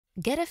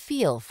Get a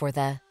feel for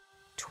the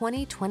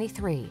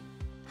 2023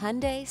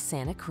 Hyundai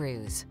Santa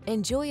Cruz.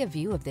 Enjoy a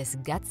view of this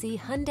gutsy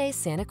Hyundai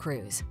Santa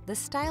Cruz, the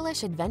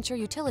stylish adventure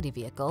utility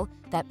vehicle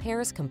that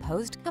pairs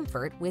composed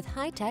comfort with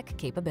high-tech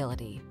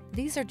capability.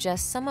 These are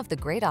just some of the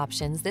great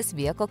options this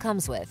vehicle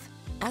comes with: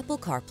 Apple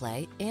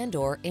CarPlay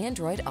and/or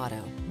Android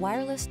Auto,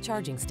 wireless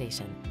charging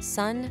station,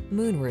 sun,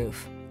 moonroof,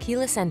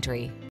 keyless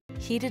entry,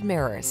 heated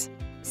mirrors,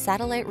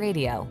 satellite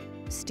radio,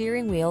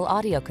 steering wheel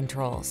audio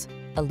controls,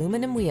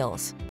 aluminum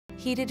wheels,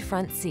 heated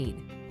front seat,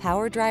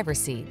 power driver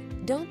seat.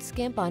 Don't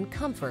skimp on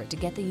comfort to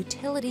get the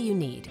utility you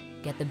need.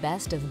 Get the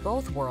best of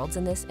both worlds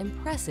in this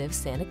impressive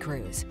Santa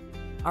Cruz.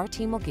 Our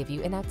team will give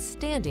you an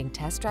outstanding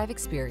test drive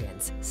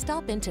experience.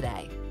 Stop in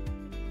today.